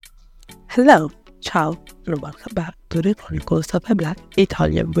Hello, ciao, and welcome back to the Chronicles of a Black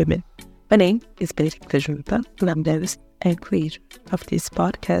Italian Women. My name is Benedicta Giunta, and I'm the host and creator of this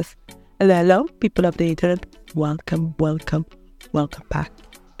podcast. Hello, people of the internet. Welcome back.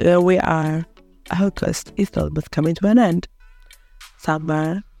 We are August is almost coming to an end.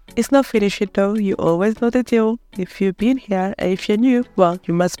 Summer is not finishing though. You always know the deal. If you've been here and if you're new, well,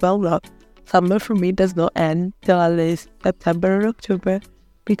 you must well know. Summer for me does not end till at least September or October.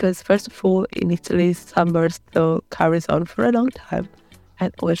 Because first of all, in Italy, summer still carries on for a long time.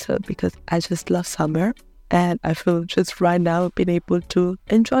 And also because I just love summer. And I feel just right now being able to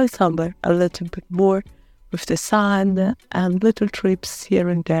enjoy summer a little bit more with the sun and little trips here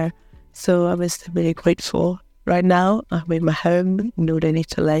and there. So I'm still really grateful. Right now, I'm in my home, northern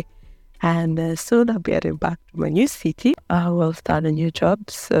Italy. And soon I'll be heading back to my new city. I will start a new job.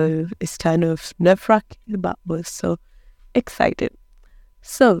 So it's kind of nerve-wracking, but we're so excited.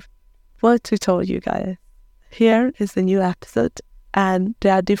 So, what to tell you guys? Here is the new episode, and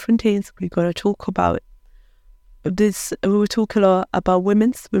there are different things we're going to talk about. We will talk a lot about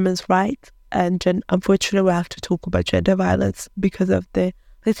women's rights, and unfortunately, we have to talk about gender violence because of the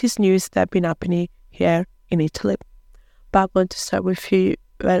latest news that's been happening here in Italy. But I want to start with you.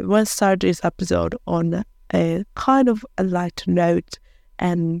 I want to start this episode on a kind of a light note,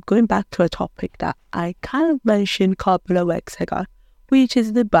 and going back to a topic that I kind of mentioned a couple of weeks ago, which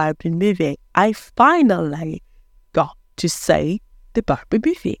is the Barbie movie. I finally got to say the Barbie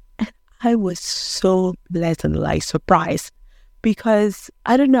movie. And I was so pleasantly surprised because,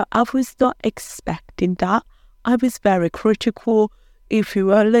 I don't know, I was not expecting that. I was very critical. If you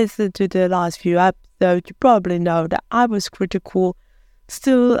were listening to the last few episodes, you probably know that I was critical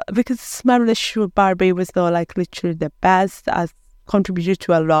still because my relationship with Barbie was not like literally the best, as contributed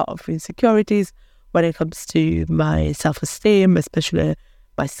to a lot of insecurities when it comes to my self-esteem, especially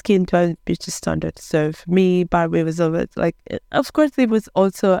my skin tone, beauty standards. So for me, Barbie was always like, of course, it was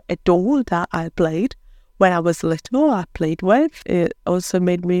also a doll that I played when I was little, I played with. It also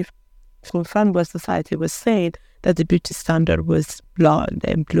made me feel fun what society was saying, that the beauty standard was blonde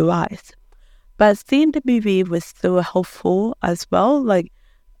and blue eyes. But seeing the movie was so helpful as well, like,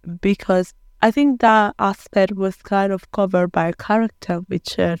 because I think that aspect was kind of covered by a character,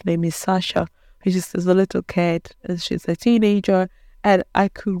 which her name is Sasha, which is a little kid, and she's a teenager, and I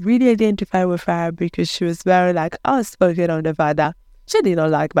could really identify with her because she was very like outspoken on the fact that she did not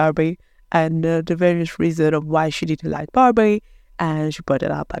like Barbie, and the various reasons of why she didn't like Barbie, and she brought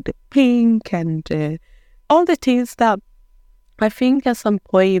it up at the pink, and all the things that I think at some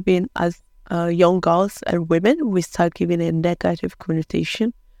point, even as young girls and women, we start giving a negative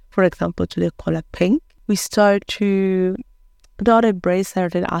connotation, for example, to the color pink. We start to not embrace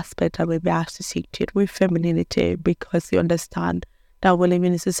certain aspects that will be associated with femininity because you understand that we live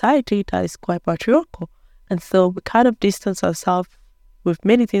in a society that is quite patriarchal. And so we kind of distance ourselves with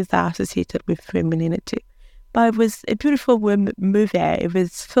many things that are associated with femininity. But it was a beautiful movie. It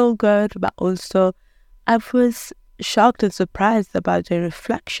was feel good, but also I was shocked and surprised about the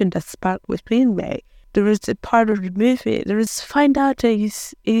reflection that sparked within me. There is a part of the movie, find out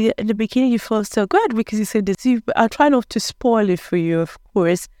that in the beginning you feel so good because you said this. I'll try not to spoil it for you, of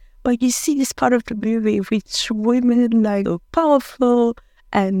course, but you see this part of the movie which women like powerful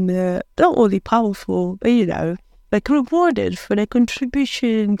and not only powerful, but like rewarded for their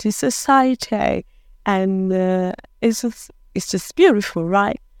contribution to society, and it's just beautiful,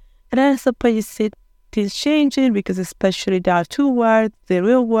 right? And then at some point you see things changing because especially there are two worlds, the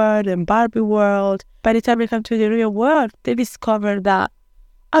real world and Barbie world. By the time we come to the real world, they discover that,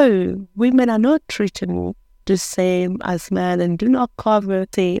 women are not treated the same as men and do not cover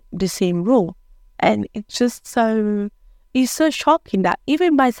the same role. And it's so shocking that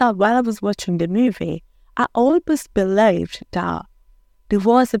even myself, while I was watching the movie, I always believed that there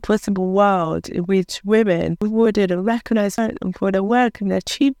was a possible world in which women wouldn't recognize for their work and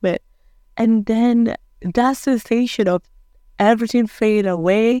achievement. And then that sensation of everything fading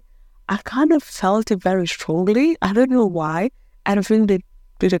away, I kind of felt it very strongly. I don't know why. And I think they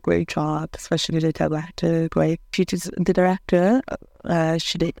did a great job, especially the director. The director,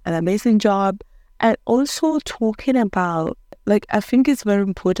 she did an amazing job. And also talking about, like, I think it's very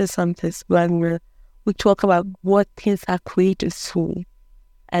important sometimes when we talk about what things are created for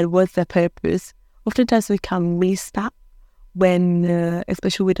and what's their purpose. Oftentimes we can miss that when,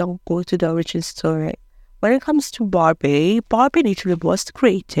 especially we don't go to the origin story. When it comes to Barbie literally was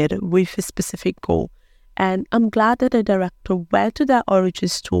created with a specific goal. And I'm glad that the director went to that origin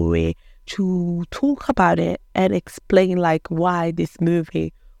story to talk about it and explain like why this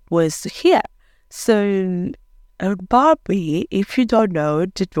movie was here. So Barbie, if you don't know,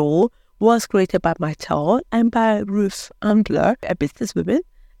 the doll was created by Mattel and by Ruth Handler, a businesswoman.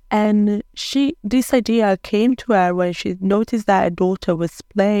 And this idea came to her when she noticed that her daughter was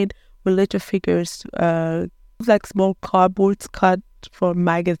playing with little figures, like small cardboards cut from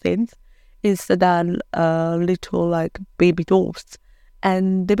magazines, instead of little like baby dolls.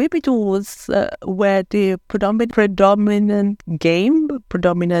 And the baby dolls were the predominant game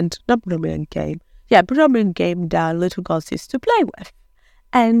that little girls used to play with.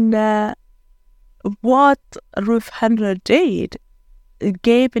 And what Ruth Handler did, it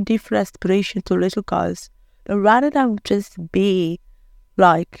gave a different aspiration to little girls. Rather than just be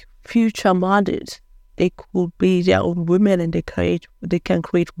like future mothers, they could be their own women, and they can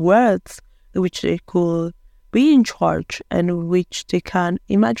create worlds in which they could be in charge and in which they can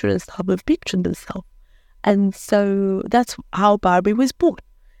imagine and have a picture themselves. And so that's how Barbie was born.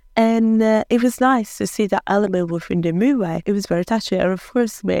 And it was nice to see that element within the movie. It was very touching. And of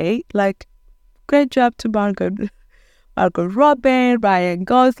course, great job to Margot Robbie, Ryan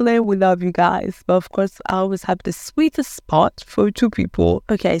Gosling. We love you guys. But of course, I always have the sweetest spot for two people.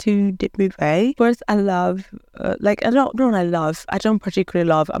 Okay, to the movie. First, I love, I don't particularly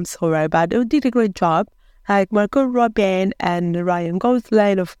love, I'm sorry, but they did a great job. Like Margot Robbie and Ryan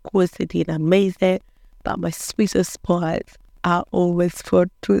Gosling, of course, they did amazing. But my sweetest spots are always for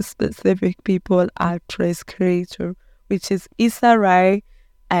two specific people, actress, creator, which is Issa Rae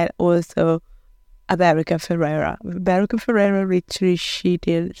and also America Ferrera. America Ferrera, literally, she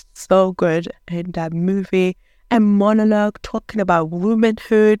did so good in that movie. And monologue talking about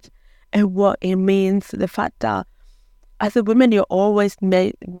womanhood and what it means. The fact that as a woman, you're always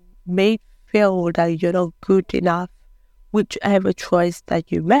made feel that you're not good enough, whichever choice that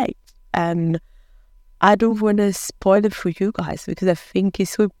you make. And I don't want to spoil it for you guys because I think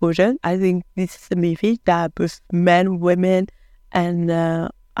it's so important. I think this is a movie that both men, women, and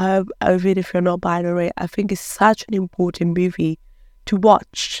even if you're not binary, I think it's such an important movie to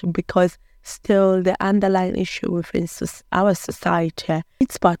watch because still the underlying issue within our society,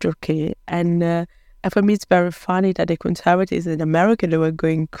 it's patriarchy. And for me, it's very funny that the conservatives in America, they were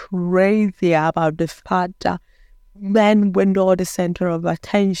going crazy about the fact that men were not the center of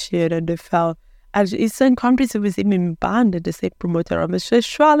attention, and they felt, as in some countries, it was even banned that they say promoter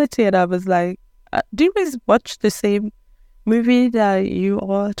homosexuality. And I was like, do you guys watch the same movie that you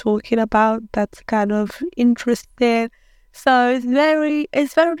are talking about? That's kind of interesting. So it's very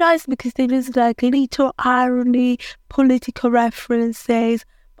nice because there is like little irony, political references,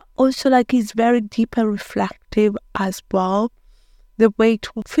 but also like it's very deep and reflective as well. The way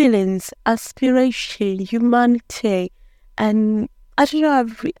to feelings, aspiration, humanity, and I don't know,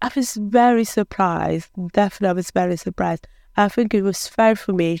 I was very surprised. Definitely, I was very surprised. I think it was fair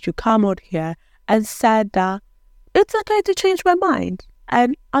for me to come out here and said that it's okay to change my mind.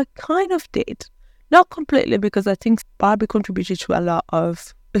 And I kind of did. Not completely, because I think Barbie contributed to a lot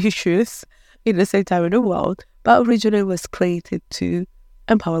of issues in the same time in the world, but originally it was created to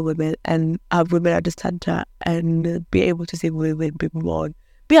empower women and have women at the center and be able to see women be born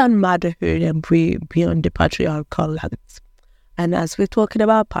beyond motherhood and beyond the patriarchal lens. And as we're talking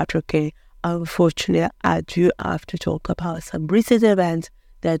about patriarchy, unfortunately, I do have to talk about some recent events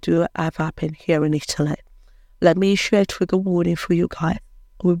that do have happened here in Italy. Let me issue a trigger warning for you guys.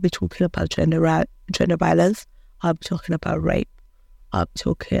 We'll be talking about gender violence. I'll be talking about rape. I'll be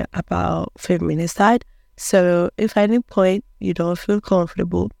talking about feminicide. So if at any point you don't feel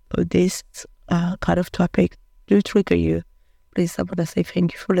comfortable with this kind of topic do trigger you, please, I want to say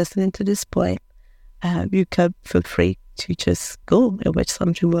thank you for listening to this point. You can feel free to just go and watch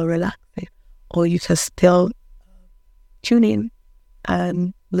something more relaxing, or you can still tune in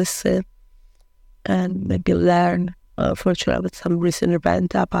and listen and maybe learn for sure about some recent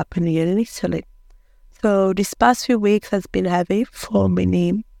event that happened here in Italy. So this past few weeks has been heavy for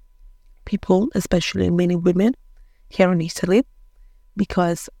many people, especially many women here in Italy,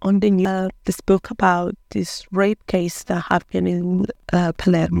 because on the news they spoke about this rape case that happened in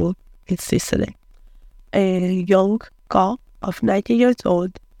Palermo in Sicily. A young girl of 19 years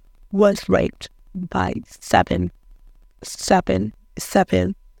old was raped by seven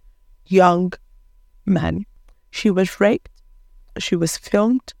young men. She was raped, she was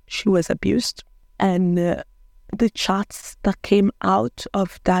filmed, she was abused, and the chats that came out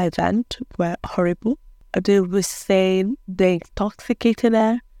of that event were horrible. They were saying they intoxicated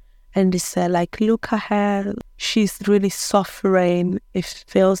her, and they said, like, look at her, she's really suffering, it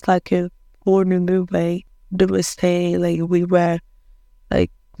feels like a porn movie. They were saying, like, we were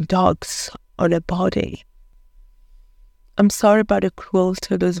like dogs on a body. I'm sorry about the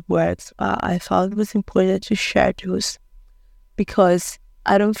cruelty of those words, but I felt it was important to share those because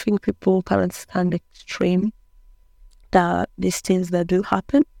I don't think people can understand the extreme that these things that do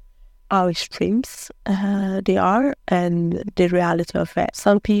happen, how extremes they are, and the reality of it.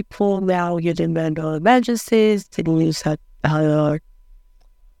 Some people now using mental emergencies, the news are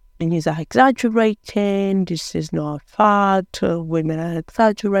exaggerating, this is not a fact, women are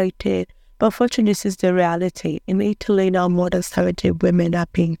exaggerated. But unfortunately, this is the reality. In Italy now, more than 70 women are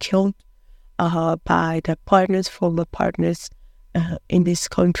being killed by their partners, former partners in this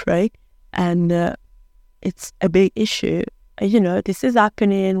country. And it's a big issue. This is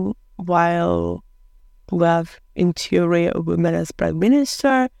happening while we have, in theory, a woman as prime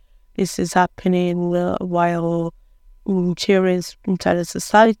minister. This is happening while in theory, in entire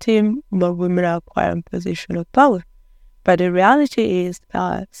society, more women are acquiring position of power. But the reality is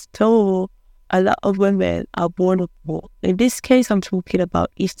that still a lot of women are vulnerable. In this case, I'm talking about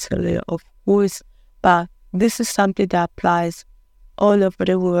Italy, of course, but this is something that applies all over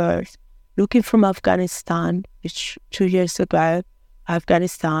the world. Looking from Afghanistan, which 2 years ago,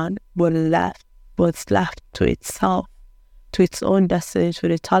 Afghanistan was left to itself, to its own destiny, to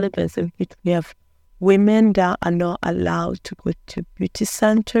the Taliban, in which we have women that are not allowed to go to beauty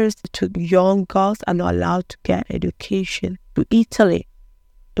centers, to young girls are not allowed to get education, to Italy,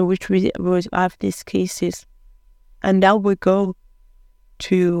 to which we have these cases. And now we go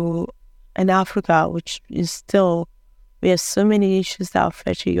to in Africa, which is still, we have so many issues that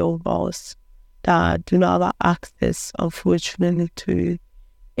affect young girls that do not have access, unfortunately, to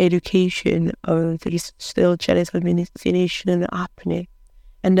education, or there is still genital mutilation happening.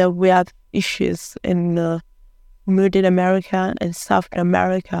 And then we have issues in Northern America and South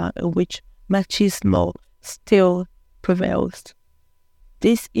America in which machismo still prevails.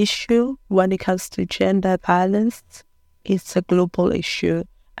 This issue, when it comes to gender violence, is a global issue.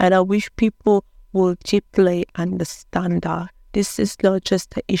 And I wish people will deeply understand that this is not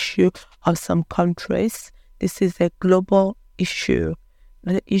just the issue of some countries. This is a global issue.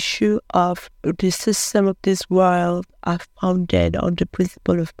 The issue of the system of this world are founded on the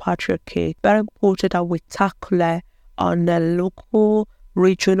principle of patriarchy. Very important that we tackle it on a local,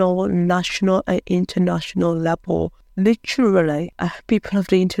 regional, national, and international level. Literally, people of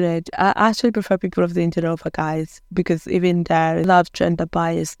the internet, I actually prefer people of the internet over guys, because even there, I love gender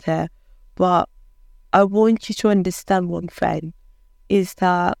bias there. But I want you to understand one thing, is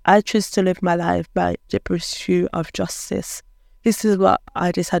that I choose to live my life by the pursuit of justice. This is what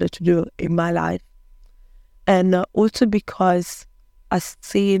I decided to do in my life. And also because I've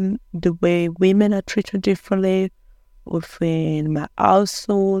seen the way women are treated differently within my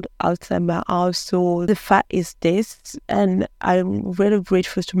household, outside my household. The fact is this, and I'm really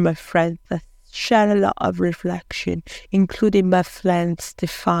grateful to my friends that share a lot of reflection, including my friend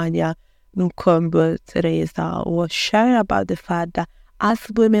Stefania Nkumbo Teresa, was sharing about the fact that as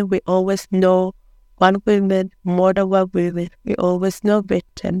women, we always know one woman, more than one woman. We always know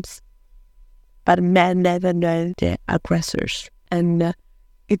victims, but men never know the aggressors. And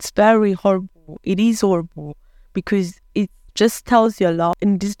it's very horrible. It is horrible because it just tells you a lot.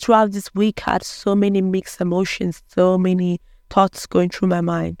 And throughout this week, I had so many mixed emotions, so many thoughts going through my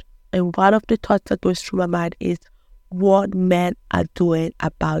mind. And one of the thoughts that goes through my mind is what men are doing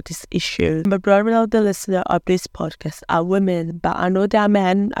about this issue. Majority of the listeners of this podcast are women, but I know there are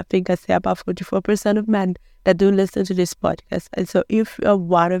men. I think I say about 44% of men that do listen to this podcast. And so if you're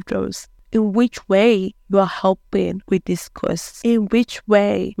one of those, in which way you are helping with this cause? In which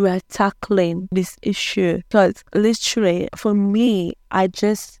way you are tackling this issue? Because literally, for me,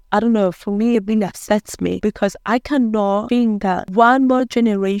 for me, it really upsets me, because I cannot think that one more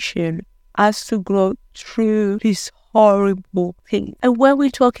generation has to grow through this horrible thing. And when we're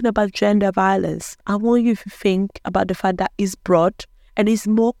talking about gender violence, I want you to think about the fact that it's broad and it's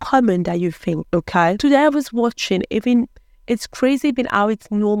more common than you think, okay? Today I was watching, it's crazy even how it's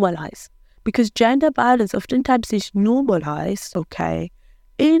normalized, because gender violence oftentimes is normalized, okay,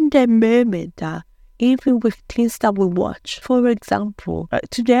 in the moment that even with things that we watch. For example,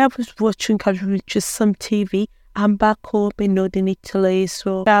 today I was watching just some TV. I'm back home in Northern Italy,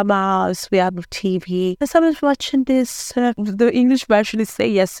 so at my house we have a TV. And so I was watching this, the English version is Say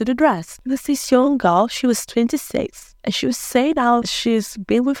Yes to the Dress. It was this young girl, she was 26, and she was saying how she's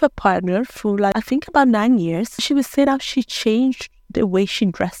been with a partner for I think about 9 years. She was saying how she changed the way she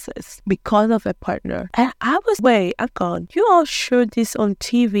dresses because of her partner. And I was, wait, I can't. You all show this on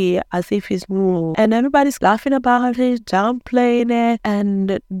TV as if it's normal. And everybody's laughing about it, downplaying it.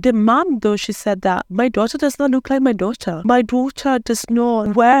 And the mom, though, she said that my daughter does not look like my daughter. My daughter does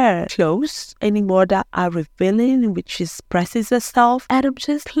not wear clothes anymore that are revealing, in which she expresses herself. And I'm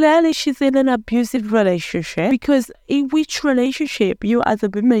just, clearly she's in an abusive relationship, because in which relationship you as a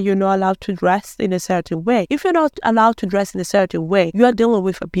woman, you're not allowed to dress in a certain way. If you're not allowed to dress in a certain way, you are dealing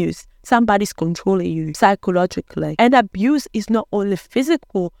with abuse. Somebody's controlling you psychologically. And abuse is not only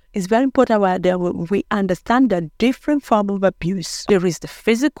physical. It's very important that we understand the different form of abuse. There is the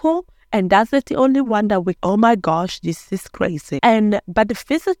physical, and that's not the only one that we, oh my gosh, this is crazy. But the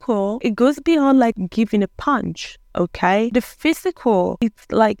physical, it goes beyond like giving a punch, okay? The physical, it's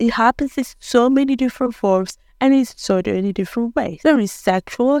like, it happens in so many different forms and in so many different ways. There is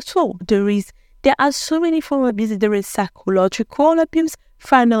sexual assault. There are so many forms of abuse. There is psychological abuse,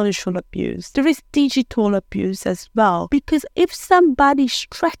 financial abuse. There is digital abuse as well. Because if somebody's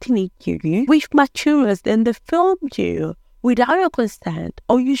threatening you with materials, then they film you without your consent,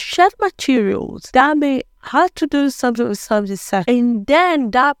 or you share materials that may have to do something with something sexual, and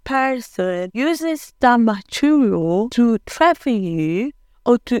then that person uses that material to threaten you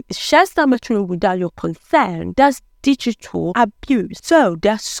or to share that material without your consent, that's digital abuse. So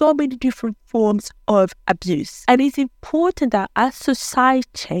there are so many different forms of abuse, and it's important that as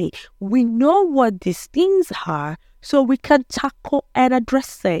society we know what these things are so we can tackle and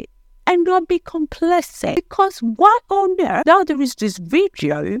address it and not be complicit. Because why on earth? Now there is this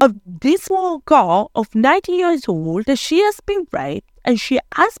video of this small girl of 90 years old that she has been raped and she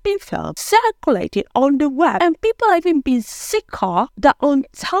has been filmed, circulated on the web, and people have even been sicker that on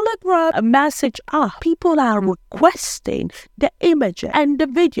Telegram message app, people are requesting the images and the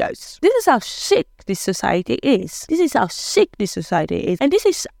videos. This is how sick this society is. This is how sick this society is. And this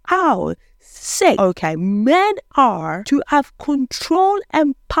is how sick, okay, men are to have control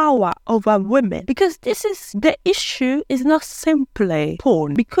and power over women. Because this is, the issue is not simply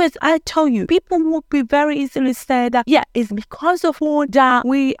porn. Because I tell you, people will be very easily say that, yeah, it's because of porn that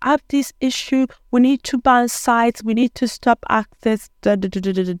we have this issue. We need to ban sites. We need to stop access.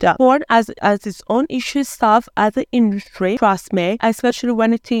 Porn as its own issue stuff as an industry, trust me, especially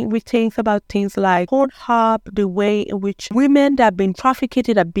when we think about things like Pornhub, the way in which women that have been trafficked,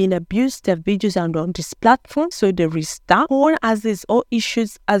 have been abused, their videos are on this platform. So there is that. Porn has its own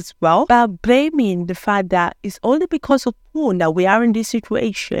issues as well. But blaming the fact that it's only because of porn that we are in this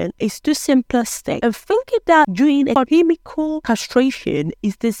situation is too simplistic. And thinking that doing a chemical castration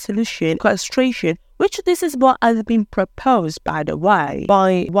is the solution, castration, which this is what has been proposed, by the way,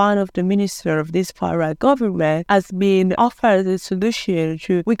 by one of the ministers of this far-right government, has been offered a solution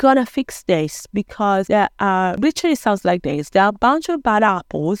to, we're gonna fix this because there are, literally sounds like this, there are a bunch of bad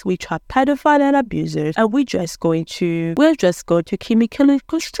apples which are pedophile and abusers, and we're just going to chemically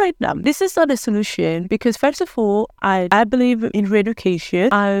castrate them. This is not a solution because, first of all, I believe in re-education.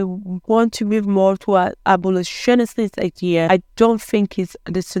 I want to move more to an abolitionist idea. I don't think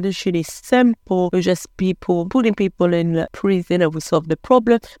the solution is simple. It's just putting people in prison and we solve the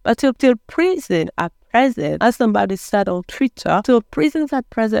problem. But till prison at present, as somebody said on Twitter, till prisons at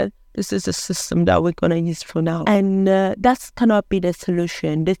present, this is the system that we're going to use for now. And that cannot be the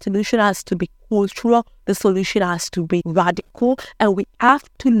solution. The solution has to be cultural. The solution has to be radical. And we have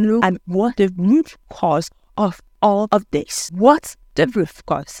to look at what the root cause of all of this. What's the root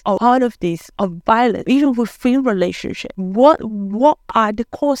cause of all of this, of violence, even within relationships? What are the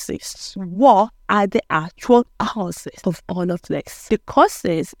causes? What are the actual causes of all of this? The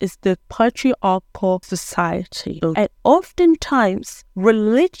causes is the patriarchal society. And oftentimes,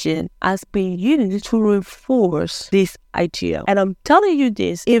 religion has been used to reinforce this idea. And I'm telling you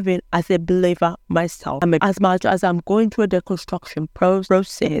this even as a believer myself. As much as I'm going through the construction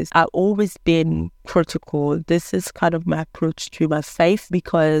process, I've always been critical. This is kind of my approach to my faith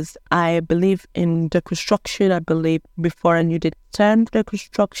because I believe in the construction. I believe before I knew the term the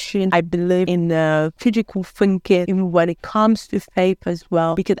construction, I believe in critical thinking even when it comes to faith as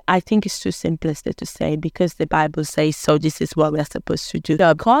well, because I think it's too simplistic to say because the Bible says so, this is what we're supposed to do.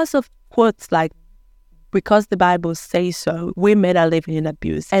 So because of quotes like, because the Bible says so, women are living in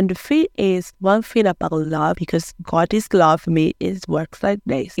abuse. And the thing is, one thing about love, because God is love, for me, it works like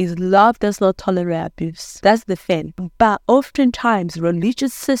this. Is love does not tolerate abuse. That's the thing. But oftentimes,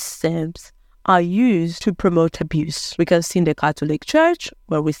 religious systems are used to promote abuse. We can see in the Catholic Church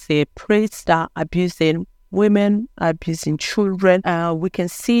where we see priests that are abusing women, abusing children. We can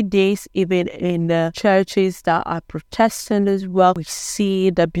see this even in the churches that are Protestant as well. We see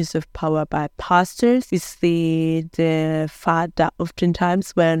the abuse of power by pastors. We see the fact that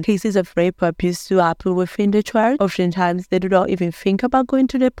oftentimes when cases of rape or abuse do happen within the church, oftentimes they do not even think about going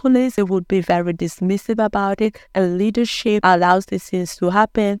to the police. They would be very dismissive about it, and leadership allows these things to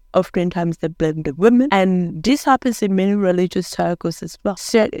happen. Oftentimes they blame the women, and this happens in many religious circles as well.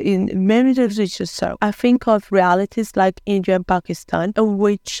 So in many religious circles, I think of realities like India and Pakistan, in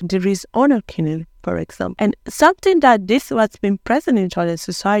which there is honor killing, for example. And something that this has been present in Chinese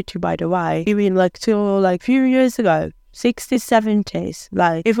society, by the way, even till few years ago, 60s, 70s.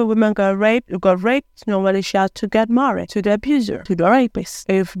 Like, if a woman got raped, normally she had to get married to the abuser, to the rapist.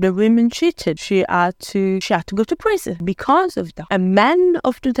 If the woman cheated, she had to go to prison because of that. And men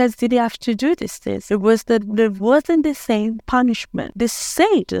oftentimes didn't have to do these things. There wasn't the same punishment. The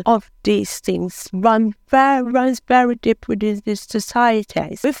state of these things runs very deep within these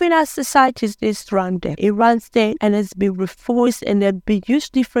societies. Within our societies, this run deep. It runs deep and it's been reinforced, and they've been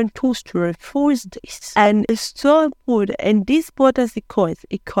used different tools to reinforce this. And it's so important. And this, what does it cause?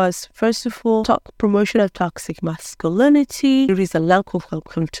 It causes, first of all, promotion of toxic masculinity. There is a lack of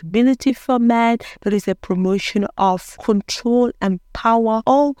accountability for men. There is a promotion of control and power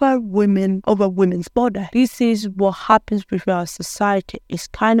over women's body. This is what happens within our society. It's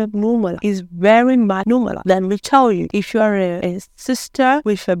kind of normal. It's very much normal. Let me tell you, if you are a sister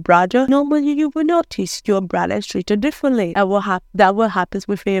with a brother, normally you will notice your brother is treated differently. That will happen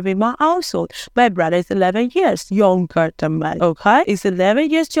within my household. My brother is 11 years younger than me. Okay? He's 11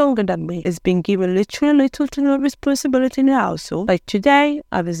 years younger than me. He's been given literally little to no responsibility in the household. Like today,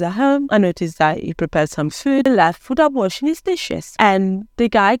 I was at home. I noticed that he prepared some food, left without washing his dishes. And the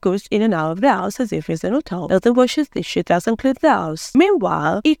guy goes in and out of the house as if he's an hotel. Doesn't wash his dishes, doesn't clean the house.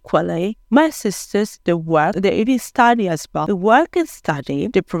 Meanwhile, equally, my sisters, they work, they even study as well. They work and study,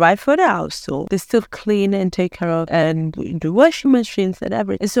 they provide for the household, they still clean and take care of and do washing machines and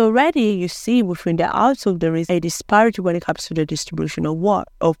everything. So already you see within the household there is a disparity when it comes to the distribution of work,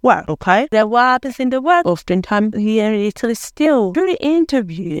 okay? Then what happens in the work? Oftentimes here in Italy still, during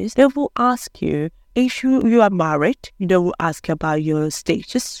interviews, they will ask you, if you are married, they will ask about your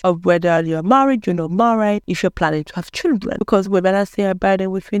status of whether you're married, you're not married, if you're planning to have children. Because women are still a burden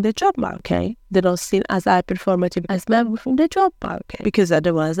within the job market. Okay? They don't seem as high performative as men within the job market because they're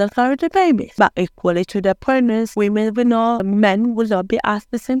the ones that carry the babies. But equally to their partners, men will not be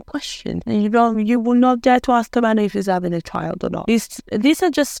asked the same question. And you will not dare to ask a man if he's having a child or not. These are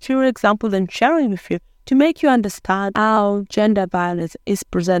just few examples I'm sharing with you to make you understand how gender violence is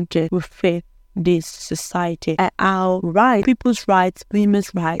presented within this society and how people's rights,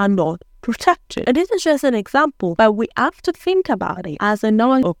 women's rights are not protected. And this is just an example, but we have to think about it as a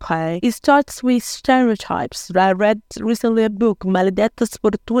okay. It starts with stereotypes. I read recently a book, Maledetta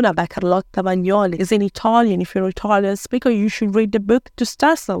Sfortuna by Carlotta Vagnoli. It's in Italian. If you're an Italian speaker, you should read the book to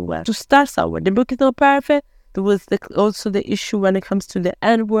start somewhere. The book is not perfect. There was also the issue when it comes to the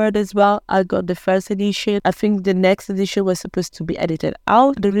N-word as well. I got the first edition. I think the next edition was supposed to be edited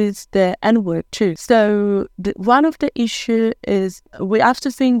out. There is the N-word too. So one of the issues is we have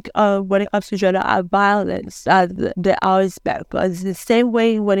to think when it comes to gender violence as the iceberg. It's the same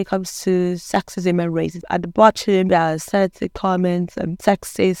way when it comes to sexism and racism. At the bottom, there are sexist comments and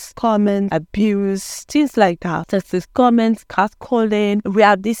sexist comments, abuse, things like that. Sexist comments, catcalling. We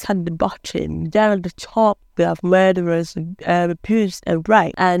have this at the bottom. Then at the top, we have murderers, abuse, and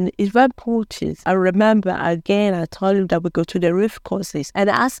rape. And it's very important. I remember, again, I told you that we go to the root causes and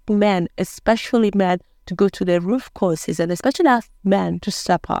ask men, especially men, to go to the root causes and especially ask men to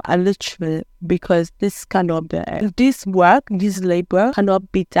step up and literally, because this cannot be, this labor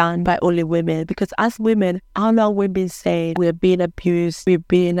cannot be done by only women, because as women, how long we've been saying we're being abused, we're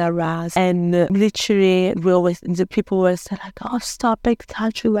being harassed, and literally the people will say like, oh, stop it,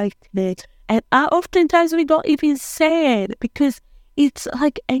 touch you like this. And oftentimes we don't even say it because it's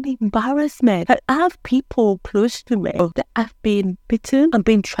like an embarrassment. I have people close to me that have been beaten and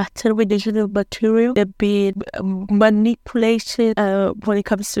been threatened with digital material. They've been manipulated when it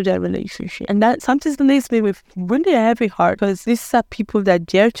comes to their relationship. And that sometimes leaves me with really heavy heart, because these are people that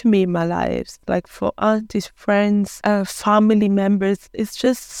dear to me in my lives. Like for aunties, friends, family members, it's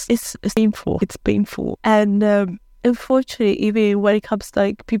painful. It's painful. And unfortunately, even when it comes to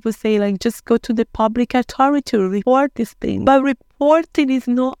like people say like just go to the public authority to report this thing, but reporting is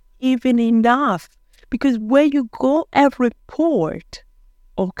not even enough, because when you go and report,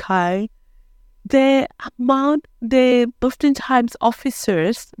 okay, oftentimes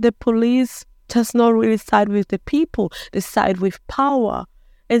officers, the police does not really side with the people, they side with power.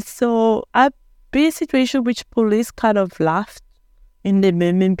 And so I've been a situation which police kind of laughed in the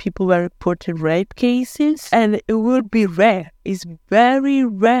moment people were reporting rape cases, and it would be rare. It's very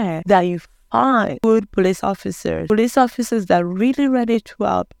rare that you find good police officers that are really ready to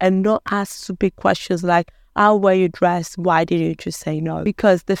help and not ask stupid questions like, how were you dressed? Why didn't you say no?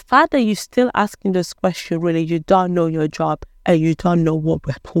 Because the fact that you're still asking those questions, really, you don't know your job and you don't know what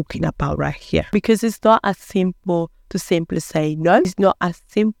we're talking about right here. Because it's not as simple to simply say no. It's not as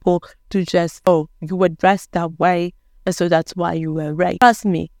simple to just, oh, you were dressed that way, and so that's why you were raped. Trust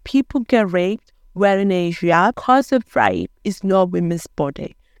me, people get raped wearing a hijab. Cause of rape is not women's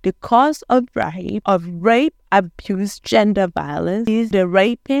body. The cause of rape, abuse, gender violence is the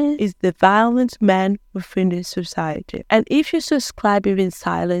raping, is the violent man within the society. And if you subscribe even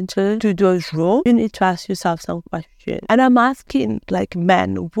silently to those rules, you need to ask yourself some questions. And I'm asking, like,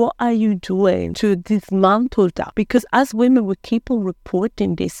 men, what are you doing to dismantle that? Because as women, we keep on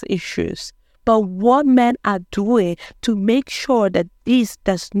reporting these issues. But what men are doing to make sure that this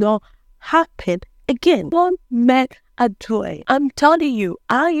does not happen again? What men are doing? I'm telling you,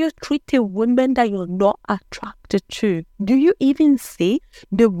 are you treating women that you're not attracted to? Do you even see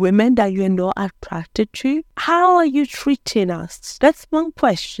the women that you're not attracted to? How are you treating us? That's one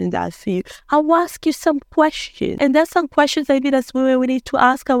question that I feel. I'll ask you some questions. And that's some questions I think as women we need to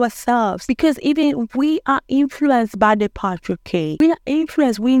ask ourselves. Because even we are influenced by the patriarchy. We are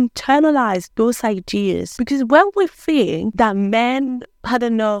influenced, we internalize those ideas. Because when we think that men, I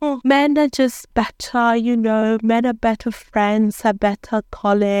don't know, men are just better, men are better friends, are better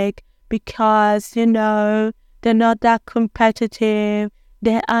colleagues because, they're not that competitive,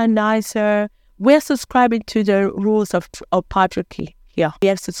 they are nicer. We're subscribing to the rules of patriarchy here. We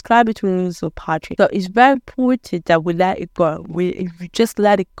are subscribing to the rules of patriarchy. So it's very important that we let it go. We just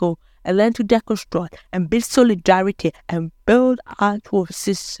let it go and learn to deconstruct and build solidarity and build our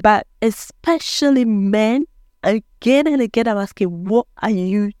system. But especially men, again and again, I'm asking, what are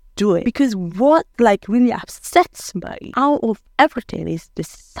you doing? Because what really upsets me out of everything is the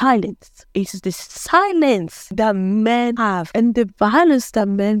silence. It's the silence that men have and the violence that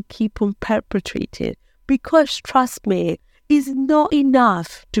men keep on perpetrating. Because trust me, it's not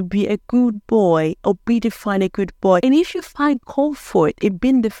enough to be a good boy or be defined a good boy. And if you find comfort in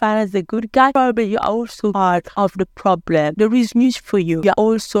being defined as a good guy, probably you're also part of the problem. There is news for you. You're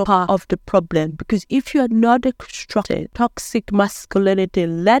also part of the problem. Because if you're not deconstructing toxic masculinity,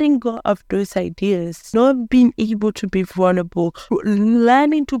 letting go of those ideas, not being able to be vulnerable,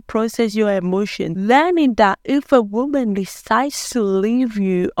 learning to process your emotions, learning that if a woman decides to leave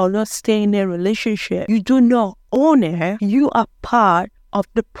you or not stay in a relationship, you do not own her, you are part of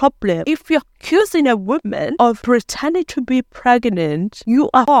the problem. If you're accusing a woman of pretending to be pregnant, you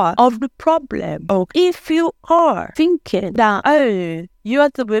are part of the problem. If you are thinking that, you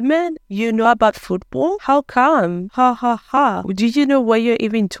as a woman, you know about football? How come? Did you know what you're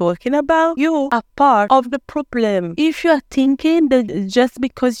even talking about? You are part of the problem. If you're thinking that just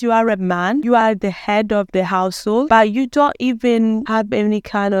because you are a man, you are the head of the household, but you don't even have any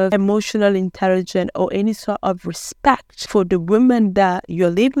kind of emotional intelligence or any sort of respect for the woman that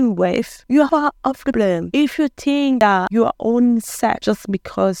you're living with, you are part of the problem. If you think that you are owning sex just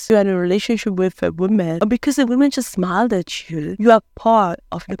because you're in a relationship with a woman, or because a woman just smiled at you, you are part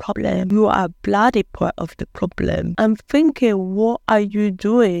of the problem. You are a bloody part of the problem. I'm thinking, what are you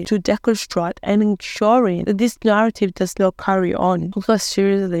doing to deconstruct and ensuring that this narrative does not carry on? Because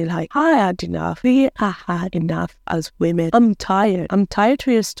seriously, I had enough. We have had enough as women. I'm tired. I'm tired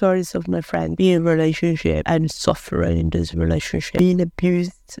to hear stories of my friends being in a relationship and suffering in this relationship, being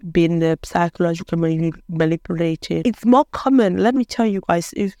abused, being psychologically manipulated. It's more common. Let me tell you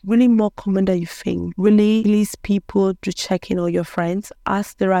guys, it's really more common than you think. Really, please people to check in on your friends.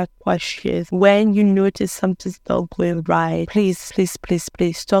 Ask the right questions. When you notice something's not going right, please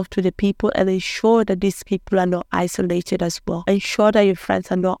talk to the people and ensure that these people are not isolated as well. Ensure that your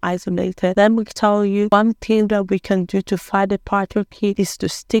friends are not isolated. Let me tell you, one thing that we can do to fight the patriarchy is to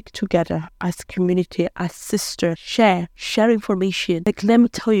stick together as community, as sisters. Share information. Let me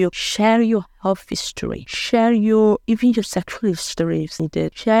tell you, share your health history. Share even your sexual history if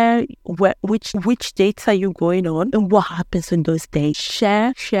needed. Share which dates are you going on and what happens on those dates.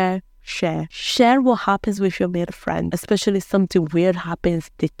 Share what happens with your male friend, especially something weird happens,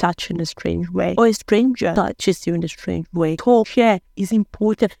 they touch in a strange way, or a stranger touches you in a strange way. Share is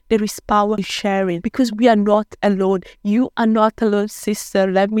important. There is power in sharing because we are not alone. You are not alone, sister.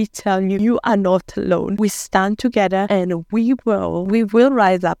 Let me tell you, you are not alone. We stand together and we will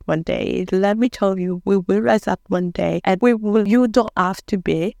rise up one day. Let me tell you, we will rise up one day and you don't have to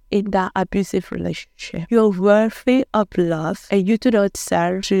be in that abusive relationship. You're worthy of love and you do not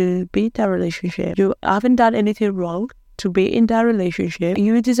deserve to be be in that relationship. You haven't done anything wrong to be in that relationship.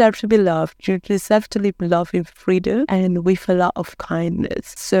 You deserve to be loved. You deserve to live love in freedom and with a lot of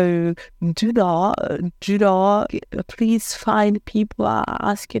kindness. So do not, please find people. I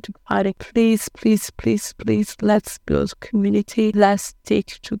ask you to find it. Please, let's build community. Let's stick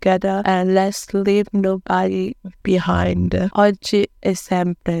together and let's leave nobody behind. Oggi è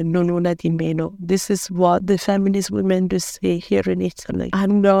sempre non una di meno. This is what the feminist women do say here in Italy.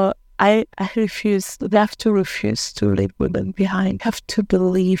 I refuse. We have to refuse to leave women behind. We have to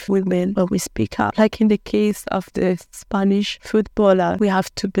believe women when we speak up. Like in the case of the Spanish footballer, we have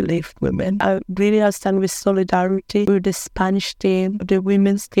to believe women. I really stand with solidarity with the Spanish team, the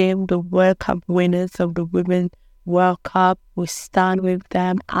women's team, the World Cup winners of the Women's World Cup. We stand with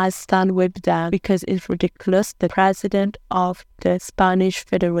them. I stand with them because it's ridiculous. The president of the Spanish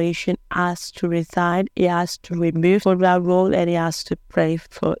Federation has to resign. He has to remove from that role and he has to pray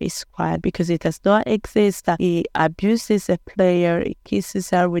for his squad because it does not exist that he abuses a player, he kisses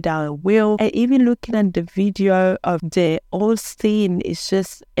her without a will. And even looking at the video of the whole scene, it's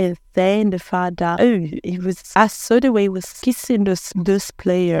just insane. The fact that I saw the way he was kissing those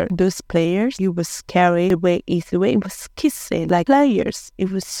players. It was scary the way he was kissing like players. It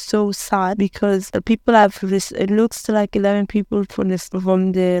was so sad because people it looks like 11 people from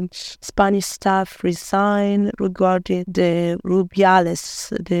the Spanish staff resigned regarding the Rubiales,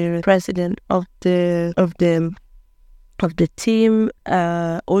 the president of the team.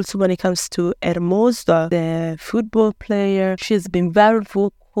 Also when it comes to Hermoso, the football player, she's been very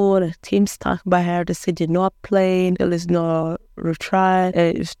vocal. The team stuck by her. They said they're not playing. There is no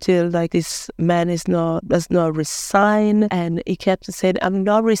retry. Still like this man does not resign. And he kept saying, I'm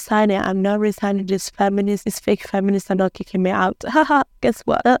not resigning. This fake feminists are not kicking me out. Haha, guess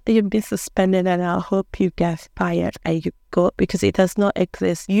what? You've been suspended and I hope you get fired and you go because it does not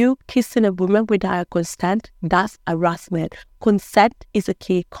exist. You kissing a woman without her consent, that's harassment. Consent is a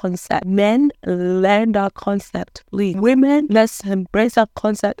key concept. Men, learn that concept, please. Women, let's embrace that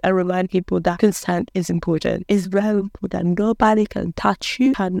concept and remind people that consent is important. It's very important. Nobody can touch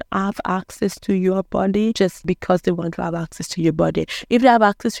you, can have access to your body just because they want to have access to your body. If they have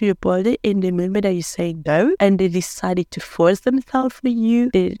access to your body in the moment that you say no and they decided to force themselves for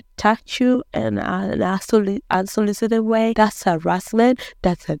you, they touch you in an unsolicited way, that's harassment,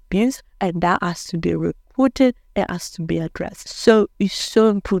 that's abuse, and that has to be reported. It has to be addressed. So it's so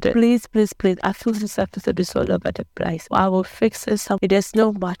important. Please. I feel this episode is all over the place. I will fix this up. It is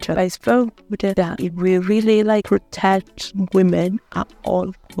no matter. But it's very important that we really protect women at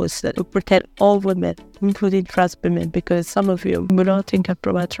all costs. We protect all women, including trans women, because some of you will not think I'm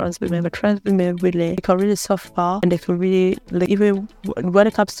about trans women, but trans women they can really suffer and they can really, even when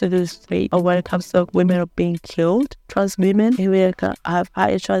it comes to the street or when it comes to women being killed, trans women can have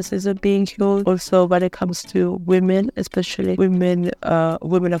higher chances of being killed. Also, when it comes to women, especially women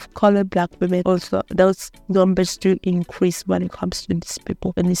of color, Black women, also those numbers do increase when it comes to these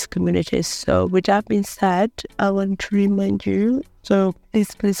people in these communities. So with that being said, I want to remind you, so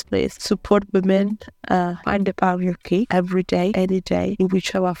please support women, find the power of your key every day, any day, in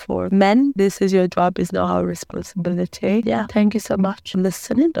whichever form. Men, this is your job, it's not our responsibility. Yeah, thank you so much for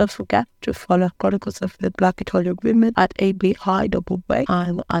listening. Don't forget to follow Chronicles of the Black Italian Women at ABI.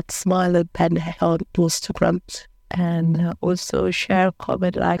 I'm at Smile Pen on Instagram. And also share,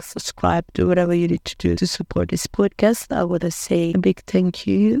 comment, like, subscribe, do whatever you need to do to support this podcast. I want to say a big thank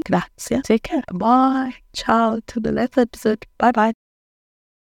you. Grazie. Take care. Bye. Ciao. To the next episode. Bye.